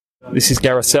This is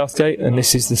Gareth Southgate, and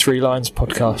this is the Three Lions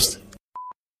podcast.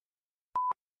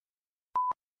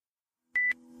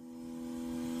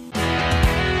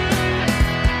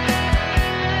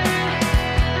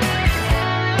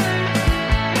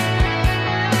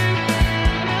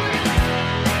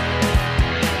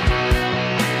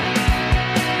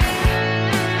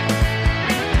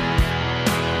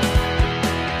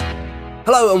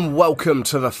 Hello and welcome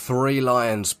to the Three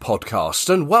Lions podcast,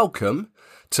 and welcome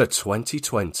to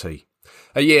 2020,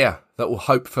 a year that will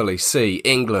hopefully see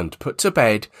England put to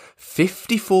bed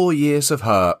 54 years of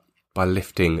hurt by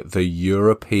lifting the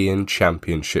European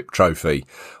Championship trophy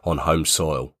on home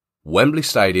soil, Wembley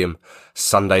Stadium,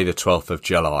 Sunday the 12th of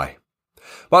July.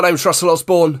 My name's Russell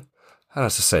Osborne, and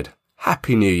as I said,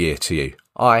 Happy New Year to you.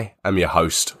 I am your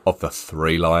host of the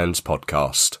Three Lions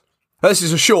podcast. Now, this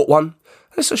is a short one.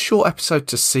 It's a short episode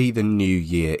to see the new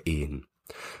year in.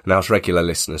 Now, as regular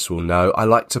listeners will know, I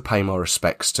like to pay my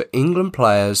respects to England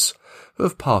players who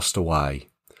have passed away.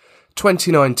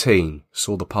 2019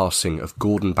 saw the passing of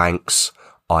Gordon Banks,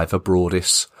 Ivor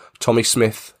Broadis, Tommy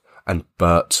Smith and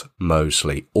Bert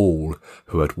Moseley, all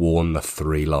who had worn the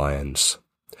Three Lions.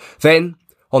 Then,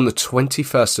 on the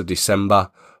 21st of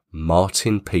December,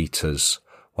 Martin Peters,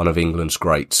 one of England's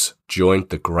greats, joined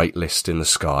the great list in the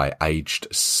sky, aged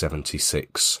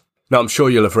 76. Now, I'm sure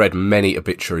you'll have read many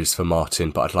obituaries for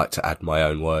Martin, but I'd like to add my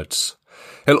own words.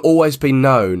 He'll always be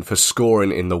known for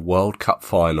scoring in the World Cup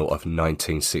final of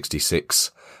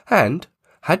 1966, and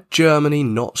had Germany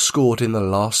not scored in the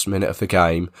last minute of the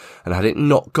game, and had it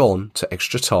not gone to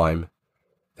extra time,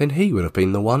 then he would have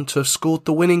been the one to have scored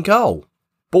the winning goal.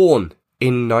 Born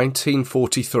in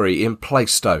 1943 in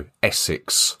Plaistow,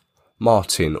 Essex,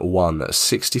 Martin won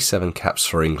 67 caps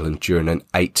for England during an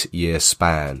 8-year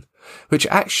span, which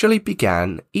actually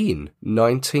began in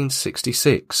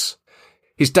 1966.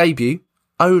 His debut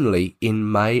only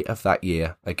in May of that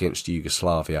year against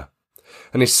Yugoslavia,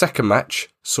 and his second match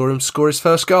saw him score his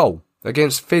first goal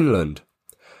against Finland,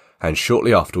 and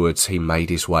shortly afterwards he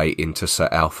made his way into Sir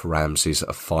Alf Ramsey's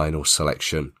final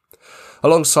selection,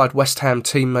 alongside West Ham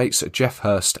teammates Geoff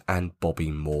Hurst and Bobby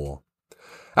Moore.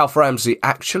 Alf Ramsey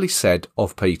actually said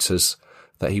of Peters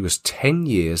that he was 10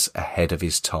 years ahead of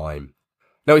his time.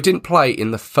 Now, he didn't play in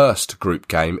the first group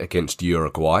game against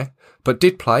Uruguay, but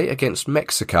did play against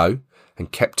Mexico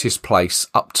and kept his place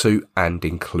up to and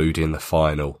including the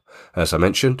final. As I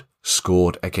mentioned,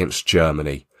 scored against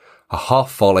Germany, a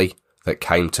half volley that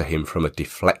came to him from a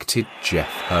deflected Geoff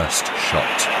Hurst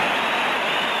shot.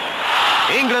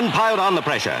 England piled on the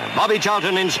pressure. Bobby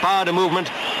Charlton inspired a movement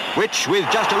which, with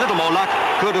just a little more luck,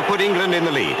 could have put England in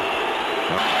the lead.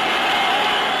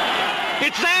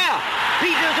 It's there!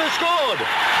 Peters has scored!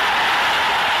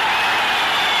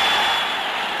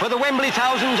 For the Wembley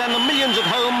thousands and the millions at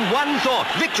home, one thought: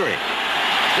 victory.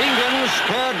 England,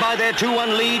 spurred by their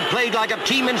 2-1 lead, played like a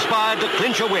team inspired to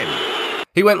clinch a win.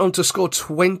 He went on to score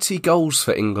 20 goals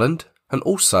for England and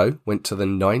also went to the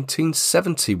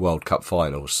 1970 World Cup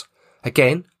finals,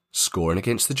 again scoring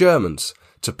against the Germans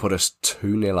to put us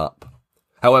 2-0 up.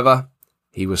 However,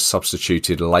 he was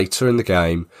substituted later in the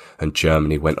game and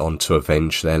Germany went on to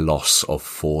avenge their loss of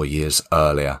 4 years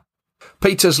earlier.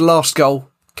 Peters' last goal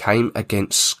came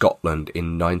against Scotland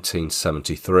in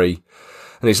 1973,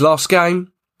 and his last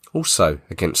game also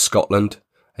against Scotland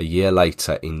a year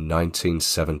later in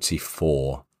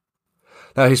 1974.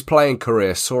 Now, his playing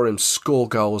career saw him score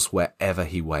goals wherever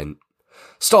he went.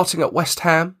 Starting at West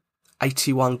Ham,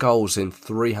 81 goals in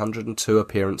 302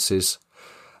 appearances.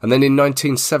 And then in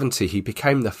 1970, he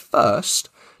became the first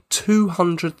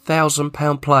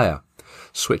 £200,000 player,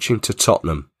 switching to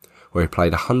Tottenham, where he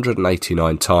played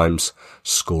 189 times,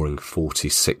 scoring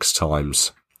 46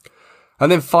 times.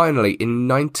 And then finally, in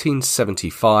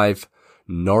 1975,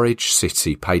 Norwich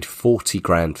City paid 40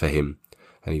 grand for him,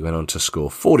 and he went on to score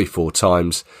 44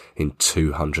 times in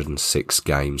 206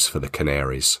 games for the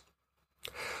Canaries.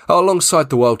 Alongside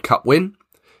the World Cup win,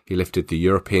 he lifted the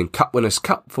European Cup Winners'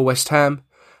 Cup for West Ham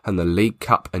and the League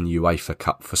Cup and UEFA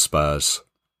Cup for Spurs.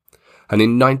 And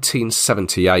in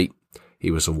 1978, he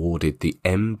was awarded the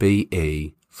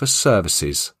MBE for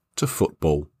services to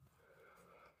football.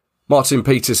 Martin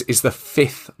Peters is the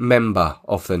fifth member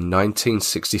of the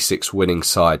 1966 winning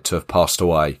side to have passed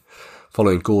away,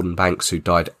 following Gordon Banks, who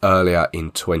died earlier in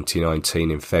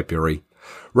 2019 in February,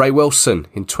 Ray Wilson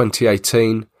in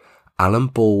 2018, Alan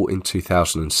Ball in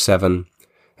 2007,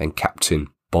 and Captain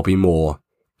Bobby Moore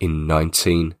in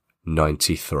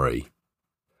 1993.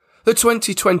 The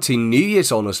 2020 New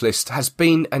Year's Honours list has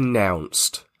been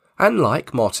announced, and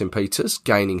like Martin Peters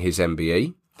gaining his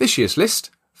MBE, this year's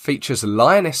list features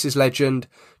Lionesses legend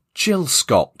Jill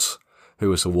Scott, who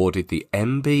was awarded the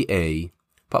MBE,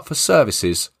 but for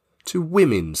services to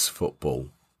women's football.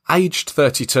 Aged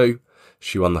 32,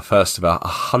 she won the first of her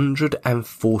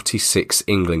 146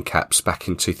 England caps back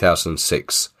in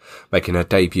 2006, making her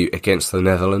debut against the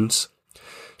Netherlands.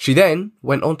 She then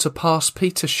went on to pass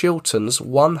Peter Shilton's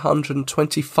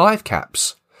 125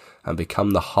 caps and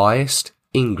become the highest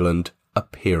England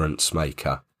appearance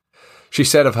maker. She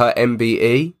said of her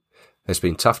MBE, "There's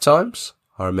been tough times.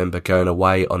 I remember going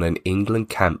away on an England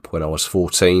camp when I was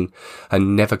 14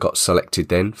 and never got selected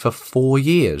then for 4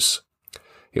 years.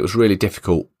 It was really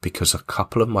difficult because a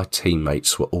couple of my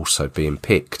teammates were also being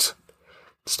picked.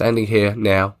 Standing here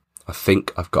now, I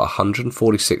think I've got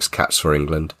 146 caps for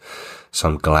England, so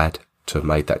I'm glad to have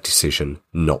made that decision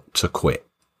not to quit."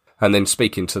 And then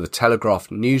speaking to the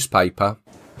Telegraph newspaper,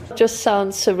 Just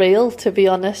sounds surreal, to be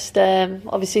honest.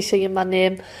 Obviously seeing my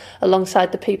name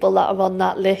alongside the people that are on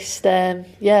that list.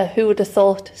 Who would have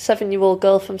thought? 7-year-old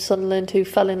girl from Sunderland who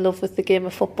fell in love with the game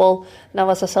of football now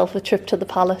has herself a trip to the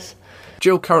Palace.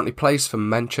 Jill currently plays for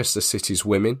Manchester City's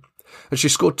women, and she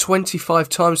scored 25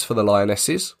 times for the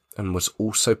Lionesses and was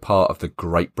also part of the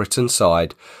Great Britain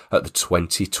side at the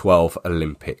 2012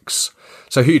 Olympics.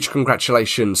 So huge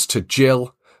congratulations to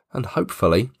Jill, and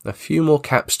hopefully a few more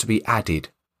caps to be added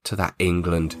to that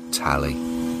England tally.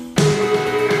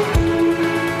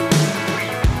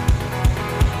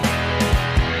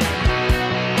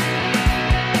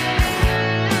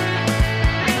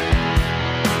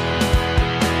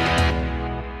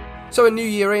 So a new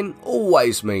year in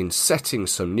always means setting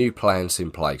some new plans in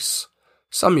place.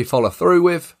 Some you follow through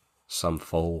with, some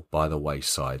fall by the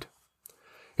wayside.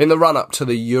 In the run-up to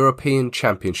the European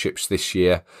Championships this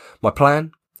year, my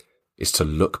plan is to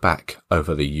look back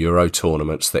over the Euro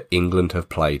tournaments that England have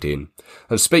played in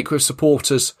and speak with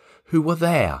supporters who were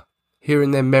there,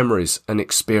 hearing their memories and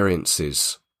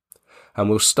experiences. And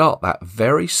we'll start that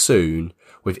very soon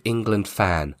with England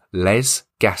fan Les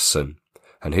Gasson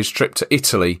and his trip to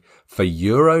Italy for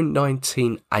Euro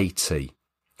 1980.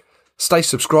 Stay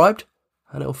subscribed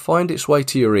and it'll find its way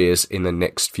to your ears in the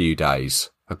next few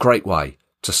days. A great way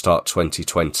to start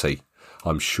 2020.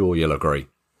 I'm sure you'll agree.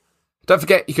 Don't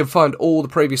forget, you can find all the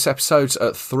previous episodes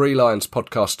at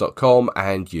threelionspodcast.com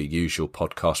and your usual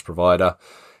podcast provider.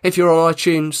 If you're on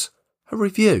iTunes, a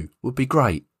review would be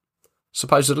great.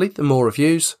 Supposedly, the more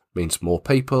reviews means more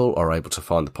people are able to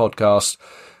find the podcast.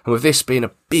 And with this being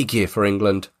a big year for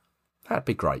England, that'd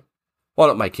be great. Why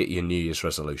not make it your New Year's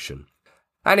resolution?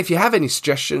 And if you have any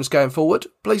suggestions going forward,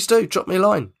 please do drop me a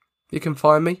line. You can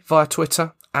find me via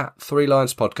Twitter at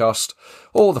 3lionspodcast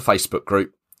or the Facebook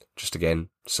group. Just again,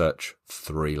 search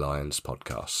 3 Lions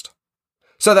Podcast.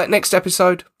 So that next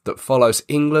episode that follows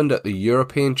England at the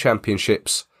European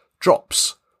Championships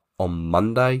drops on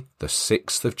Monday, the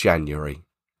 6th of January.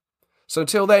 So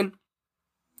until then,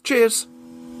 cheers!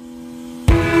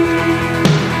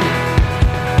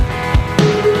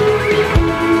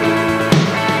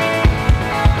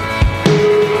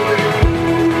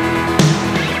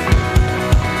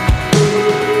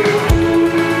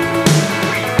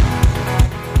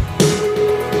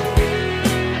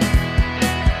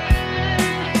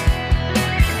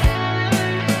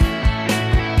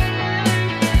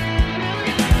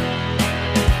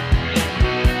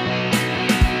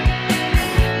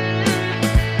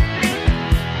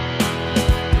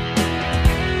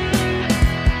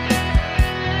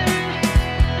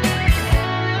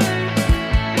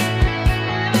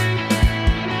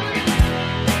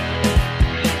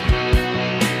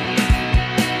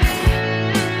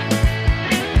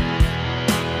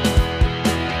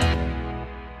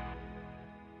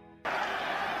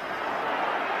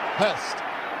 Hurst